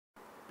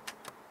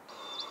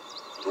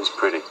Who's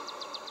pretty?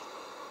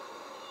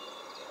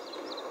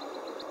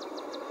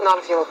 Not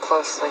if you look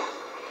closely.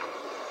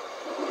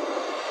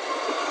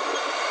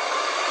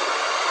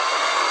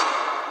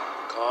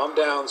 Calm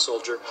down,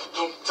 soldier.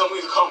 Don't tell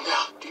me to calm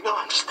down. Do you not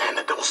understand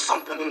that there was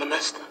something in the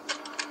mist?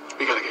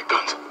 We gotta get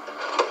guns.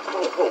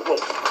 Whoa.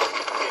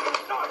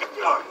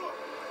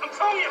 I'm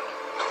telling you.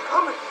 It's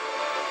coming.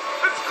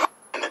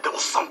 And that there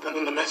was something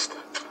in the mist.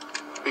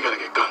 We gotta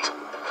get guns.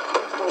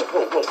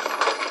 Whoa.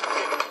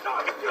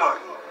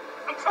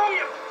 I'm telling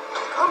you.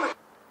 It's coming.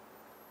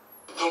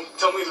 Don't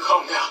tell me to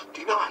calm down.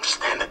 Do you not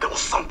understand that there was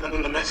something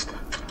in the mist?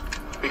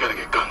 We gotta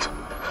get guns.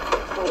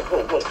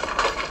 Whoa.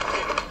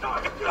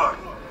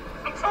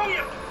 I'm telling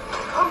you.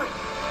 It's coming.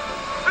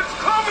 It's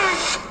coming.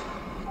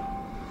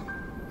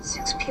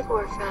 6 people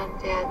were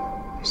found dead,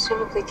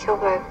 presumably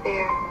killed by a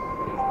bear.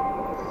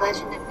 The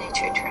legend of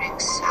nature turning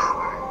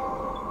sour.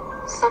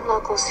 Some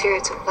locals hear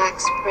it's a black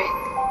spring.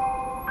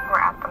 We're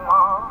at the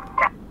mall.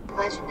 The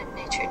legend of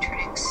nature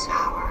turning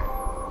sour.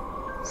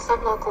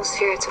 Some locals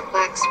hear it's a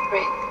black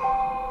spring.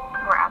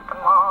 We're at the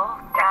mall.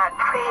 Dad,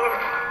 please.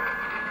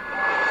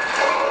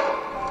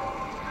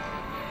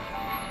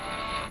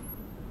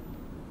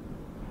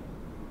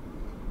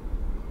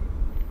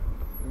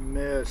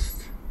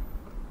 Missed.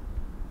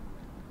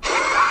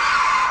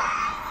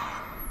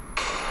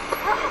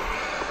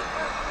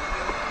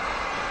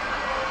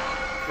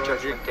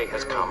 Judgment Day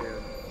has come.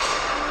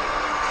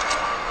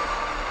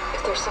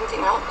 If there's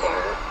something out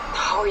there,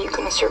 how are you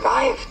gonna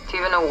survive? Do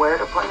you even know where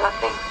to point that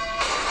thing?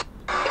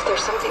 If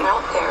there's something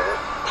out there,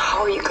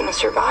 how are you gonna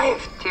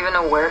survive? Do you even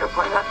know where to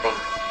point that thing?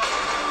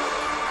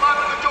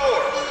 Open the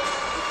doors.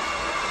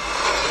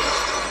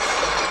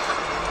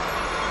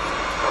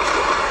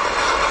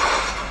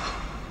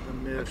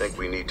 I think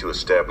we need to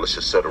establish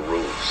a set of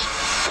rules.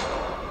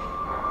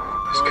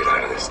 Let's get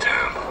out of this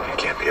town. It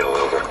can't be all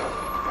over.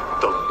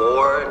 The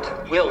Lord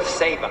will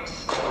save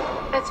us.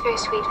 That's very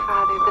sweet,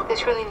 Father, but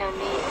there's really no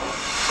need.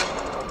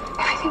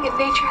 Everything in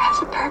nature has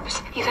a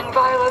purpose, even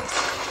violence.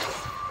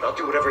 I'll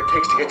do whatever it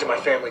takes to get to my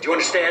family. Do you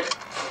understand?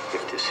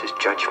 If this is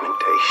Judgment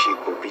Day, she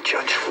will be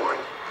judged for it.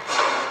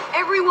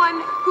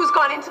 Everyone who's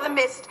gone into the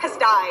mist has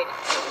died.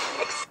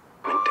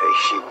 Judgment Day,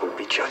 she will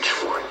be judged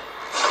for it.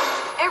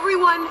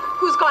 Everyone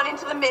who's gone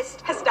into the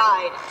mist has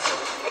died.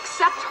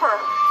 Except her.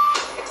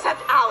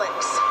 Except Alex.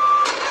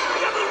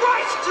 We have the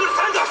right to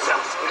defend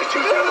ourselves.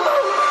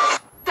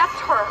 Except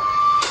her.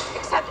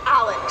 Except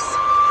Alex.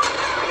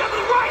 We have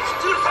the right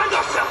to defend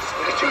ourselves.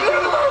 We have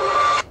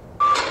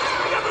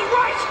the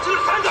right to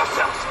defend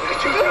ourselves.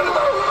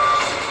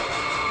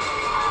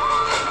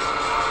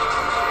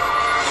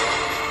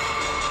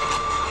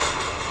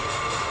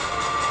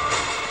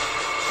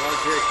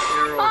 Project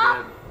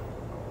Arrowhead.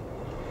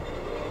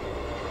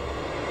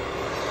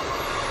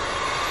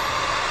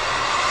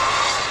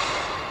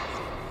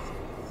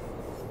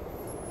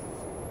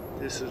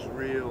 This is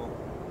real.